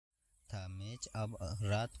Match अब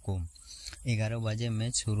रात को 11 बजे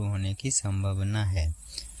मैच शुरू होने की संभावना है।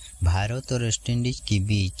 भारत और वेस्ट इंडीज के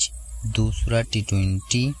बीच दूसरा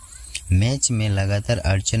T20 मैच में लगातार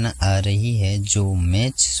अड़चन आ रही है। जो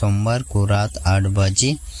मैच सोमवार को रात 8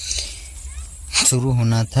 बजे शुरू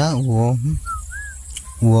होना था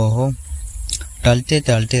वो टलते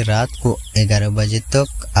टलते रात को 11 बजे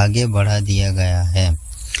तक आगे बढ़ा दिया गया है।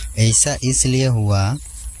 ऐसा इसलिए हुआ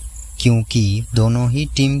क्योंकि दोनों ही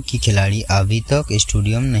टीम के खिलाड़ी अभी तक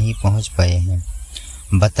स्टेडियम नहीं पहुंच पाए हैं।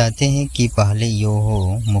 बताते हैं कि पहले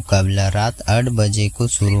यह मुकाबला रात 8 बजे को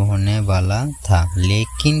शुरू होने वाला था,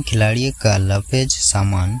 लेकिन खिलाड़ियों का लगेज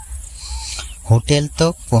सामान होटल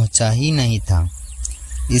तक पहुंचा ही नहीं था।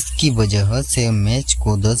 इसकी वजह से मैच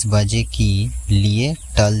को 10 बजे के लिए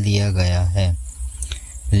टाल दिया गया है,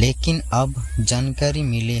 लेकिन अब जानकारी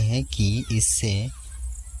मिली है कि इससे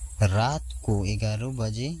रात को 11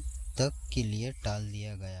 बजे तक के लिए टाल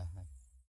दिया गया है।